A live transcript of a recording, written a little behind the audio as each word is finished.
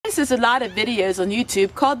notices a lot of videos on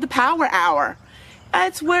YouTube called the Power Hour.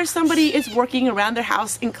 It's where somebody is working around their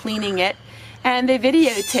house and cleaning it, and they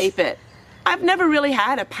videotape it. I've never really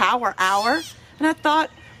had a power hour, and I thought,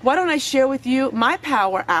 why don't I share with you my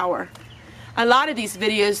power hour? A lot of these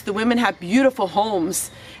videos, the women have beautiful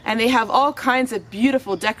homes, and they have all kinds of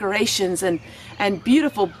beautiful decorations and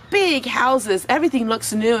beautiful big houses. Everything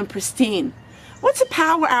looks new and pristine. What's a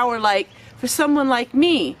power hour like for someone like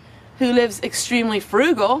me, who lives extremely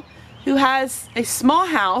frugal, who has a small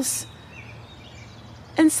house,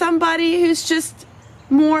 and somebody who's just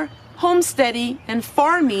more homesteady and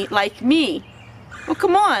farmy like me? Well,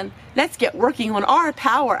 come on, let's get working on our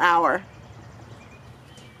power hour.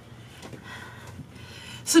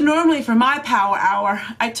 So normally for my power hour,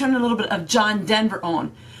 I turn a little bit of John Denver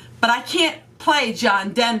on, but I can't play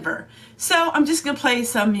John Denver, so I'm just going to play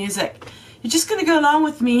some music. You're just going to go along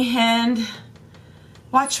with me and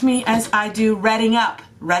watch me as I do redding up.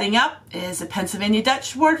 Redding up is a Pennsylvania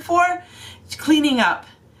Dutch word for cleaning up.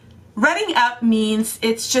 Redding up means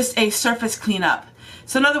it's just a surface cleanup.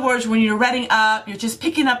 So in other words, when you're redding up, you're just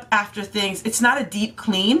picking up after things. It's not a deep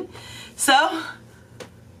clean. So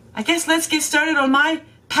I guess let's get started on my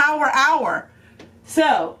power hour.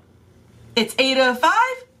 So it's 8:05.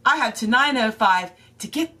 I have to 9:05 to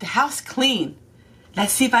get the house clean.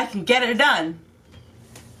 Let's see if I can get it done.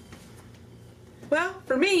 Well,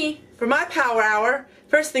 for me, for my power hour,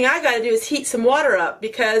 first thing I got to do is heat some water up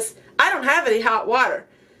because I don't have any hot water.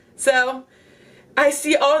 So I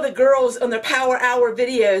see all the girls on their power hour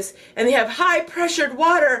videos, and they have high pressured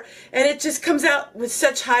water, and it just comes out with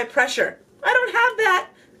such high pressure. I don't have that.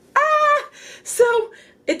 So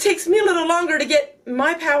it takes me a little longer to get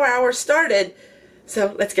my power hour started.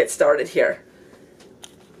 So let's get started here.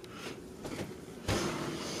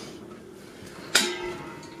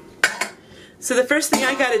 So the first thing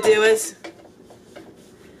I got to do is,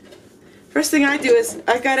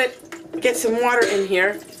 I got to get some water in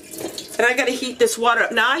here, and I got to heat this water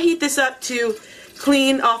up. Now I heat this up to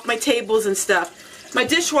clean off my tables and stuff. My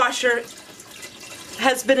dishwasher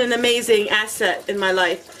has been an amazing asset in my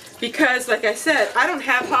life because, like I said, I don't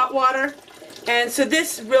have hot water, and so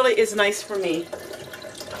this really is nice for me.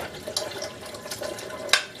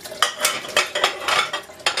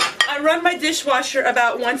 I run my dishwasher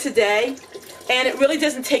about once a day, and it really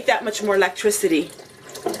doesn't take that much more electricity.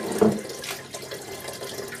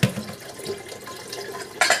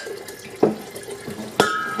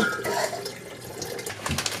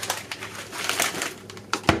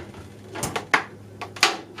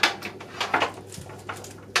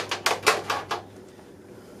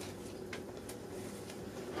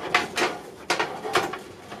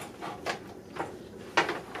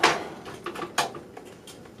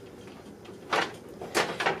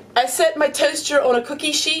 I set my toaster on a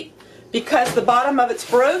cookie sheet because the bottom of it's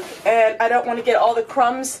broke and I don't want to get all the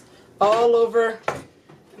crumbs all over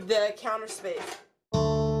the counter space.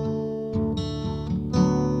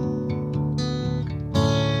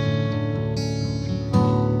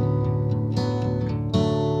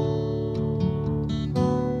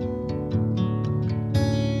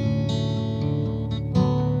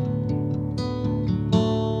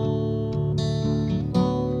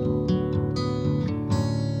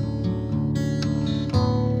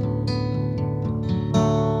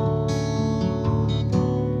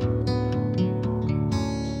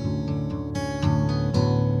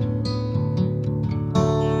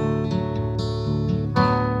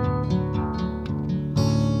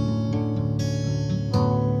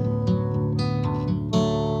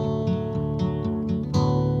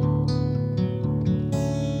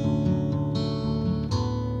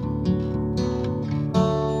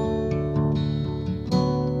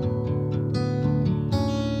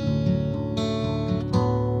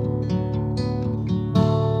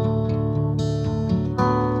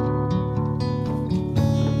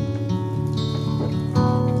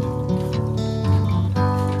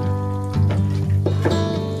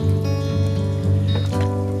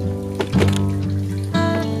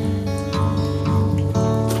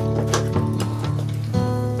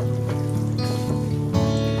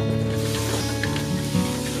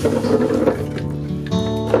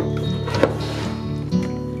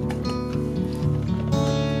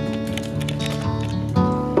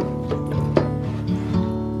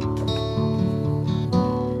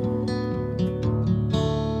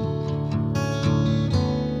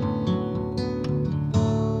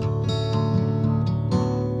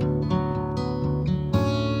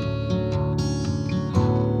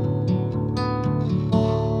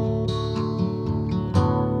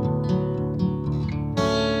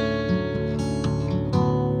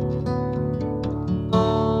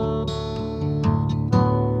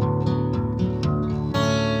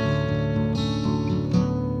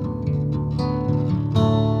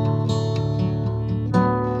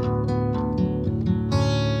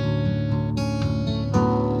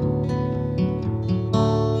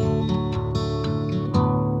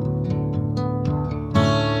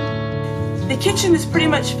 kitchen is pretty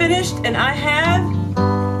much finished, and I have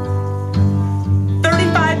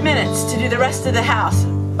 35 minutes to do the rest of the house.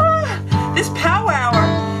 This power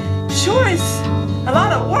hour sure is a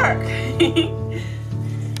lot of work.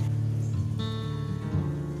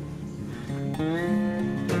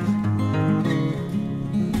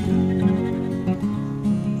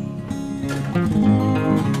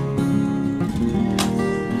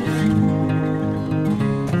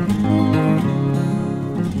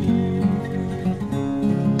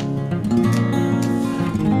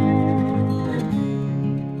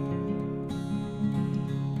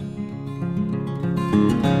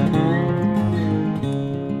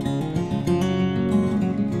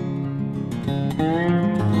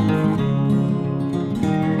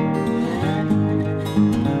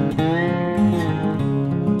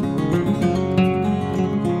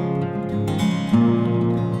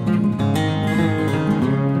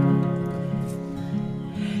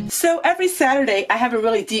 So every Saturday I have a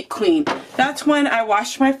really deep clean. That's when I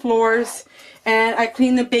wash my floors and I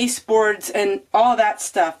clean the baseboards and all that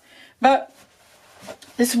stuff. But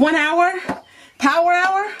this 1 hour, power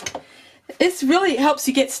hour, it really helps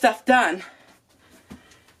you get stuff done.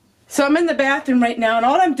 So I'm in the bathroom right now, and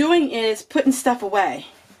all I'm doing is putting stuff away.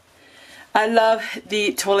 I love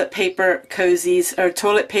the toilet paper cozies, or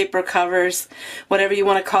toilet paper covers, whatever you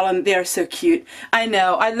want to call them. They're so cute. I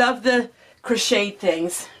know. I love the crocheted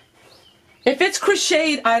things. If it's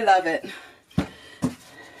crocheted, I love it.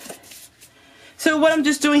 So what I'm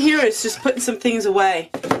just doing here is just putting some things away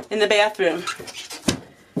in the bathroom.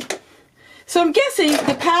 So I'm guessing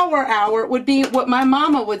the power hour would be what my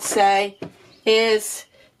mama would say is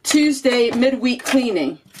Tuesday midweek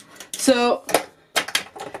cleaning. So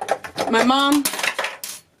my mom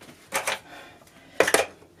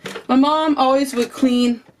always would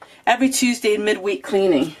clean every Tuesday midweek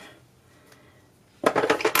cleaning.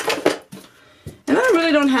 And I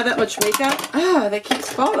really don't have that much makeup. Ah, that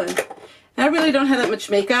keeps falling. I really don't have that much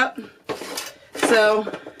makeup. So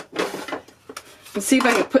let's see if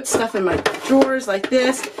I can put stuff in my drawers like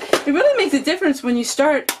this. It really makes a difference when you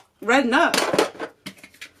start redding up.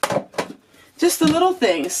 Just the little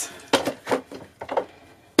things.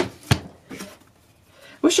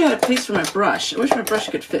 Wish I had a place for my brush. I wish my brush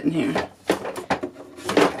could fit in here.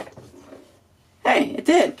 Hey, it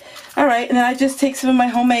did. Alright, and then I just take some of my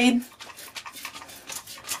homemade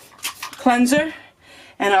cleanser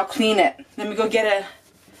and I'll clean it. Let me go get a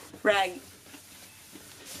rag.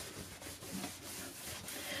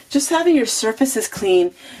 Just having your surfaces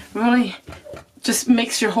clean really just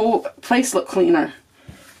makes your whole place look cleaner.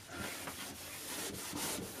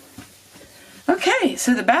 Okay,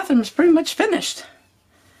 so the bathroom is pretty much finished.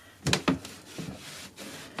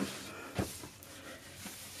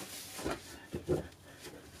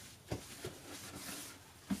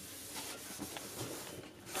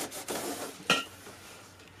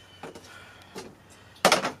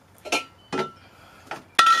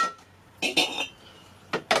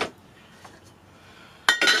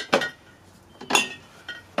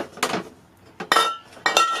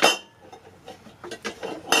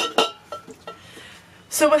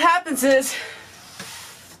 So what happens is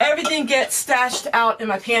everything gets stashed out in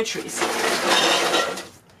my pantries.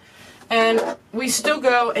 And we still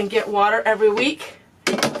go and get water every week.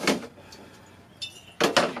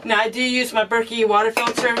 Now I do use my Burgundy water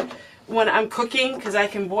filter when I'm cooking because I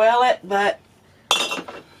can boil it, but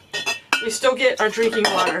we still get our drinking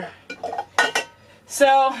water.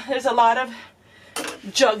 So there's a lot of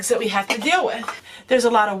jugs that we have to deal with. There's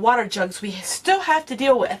a lot of water jugs we still have to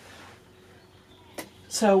deal with.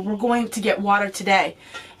 So we're going to get water today,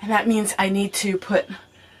 and that means I need to put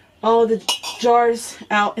all the jars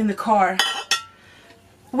out in the car,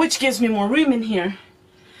 which gives me more room in here.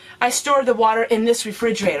 I store the water in this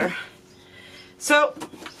refrigerator. So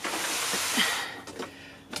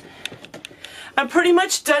I'm pretty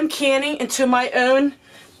much done canning into my own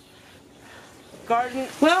garden.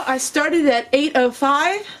 Well, I started at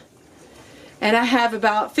 8:05 and I have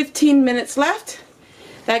about 15 minutes left.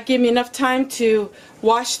 That gave me enough time to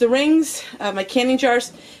wash the rings of my canning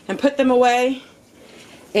jars and put them away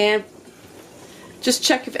and just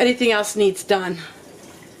check if anything else needs done.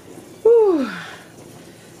 Whew.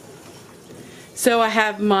 So I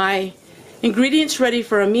have my ingredients ready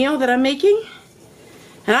for a meal that I'm making,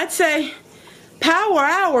 and I'd say power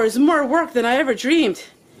hour is more work than I ever dreamed.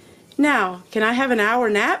 Now, can I have an hour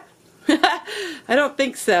nap? I don't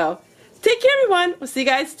think so. Take care, everyone. We'll see you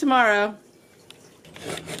guys tomorrow.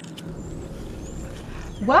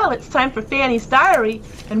 Well, it's time for Fanny's Diary,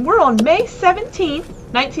 and we're on May 17th,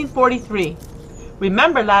 1943.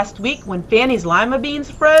 Remember last week when Fanny's lima beans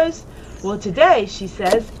froze? Well, today, she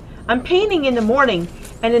says, I'm painting in the morning,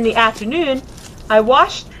 and in the afternoon, I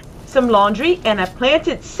washed some laundry and I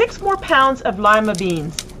planted 6 more pounds of lima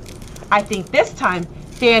beans. I think this time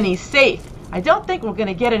Fanny's safe. I don't think we're going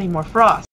to get any more frost.